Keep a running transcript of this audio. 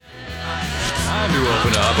Time to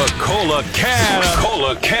open up a cola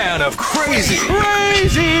can of crazy.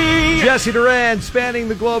 Jesse Duran spanning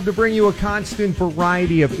the globe to bring you a constant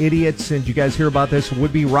variety of idiots. And you guys hear about this?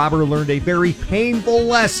 Would-be robber learned a very painful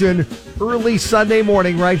lesson early Sunday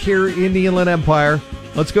morning right here in the Inland Empire.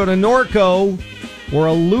 Let's go to Norco, where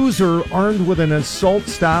a loser armed with an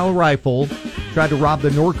assault-style rifle tried to rob the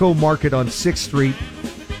Norco Market on 6th Street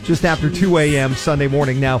just after 2 a.m. Sunday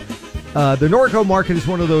morning. Now, the Norco Market is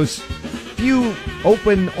one of those few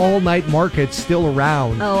open all-night markets still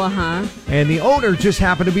around. Oh, And the owner just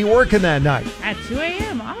happened to be working that night. At 2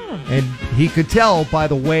 a.m., And he could tell by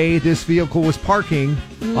the way this vehicle was parking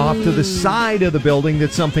off to the side of the building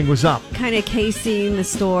that something was up. Kind of casing the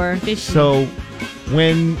store. So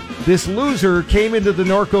when this loser came into the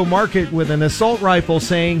Norco Market with an assault rifle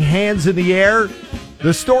saying, "Hands in the air,"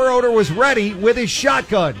 the store owner was ready with his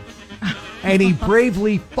shotgun. And he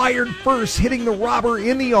bravely fired first, hitting the robber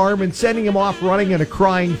in the arm and sending him off running in a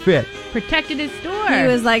crying fit. Protected his store. He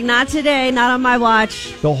was like, not today, not on my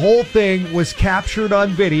watch. The whole thing was captured on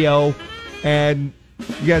video, and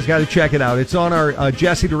you guys got to check it out. It's on our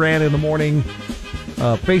Jesse Duran in the Morning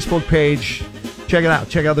Facebook page. Check it out.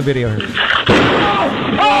 Check out the video here.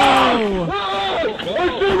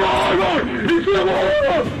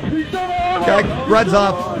 Guy runs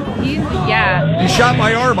off. He shot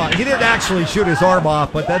my arm off. He didn't actually shoot his arm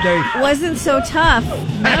off, but then they... Wasn't so tough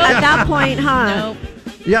at that point, huh? Nope.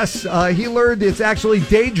 Yes, he learned it's actually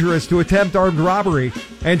dangerous to attempt armed robbery,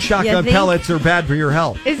 and shotgun pellets are bad for your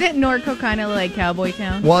health. Isn't Norco kind of like Cowboy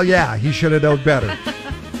Town? Well, yeah, he should have known better.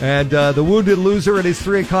 And the wounded loser and his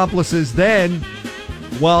 3 accomplices then,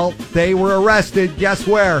 well, they were arrested. Guess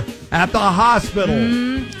where? At the hospital.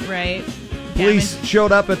 Right. Police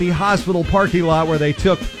showed up at the hospital parking lot where they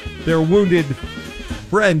took their wounded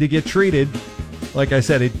friend to get treated. Like I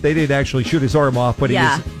said, they didn't actually shoot his arm off, but he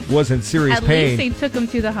was in serious pain. At least they took him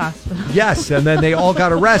to the hospital. Yes, and then they all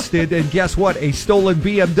got arrested, and guess what? A stolen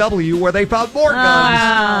BMW where they found more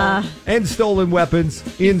guns and stolen weapons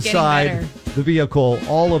inside the vehicle.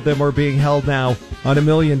 All of them are being held now on $1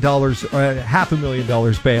 million,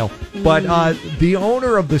 $500,000 bail. But the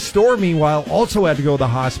owner of the store, meanwhile, also had to go to the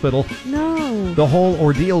hospital. No. The whole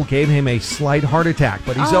ordeal gave him a slight heart attack,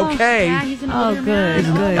 but he's okay. Yeah, he's an older man. He's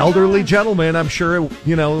an elderly gentleman. I'm sure it,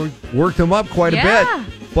 worked him up quite a bit.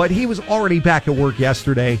 But he was already back at work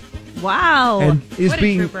yesterday. Wow. And is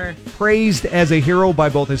being praised as a hero by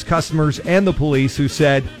both his customers and the police, who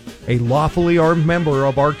said a lawfully armed member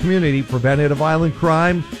of our community prevented a violent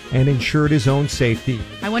crime and ensured his own safety.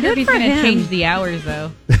 I wonder if he's going to change the hours,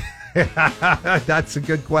 though. That's a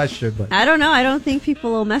good question. But I don't know. I don't think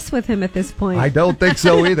people will mess with him at this point. I don't think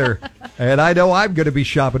so either. And I know I'm going to be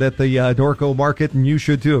shopping at the Norco Market, and you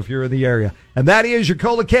should too if you're in the area. And that is your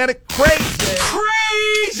Cola Can of Crazy.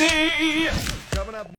 Crazy! Coming up.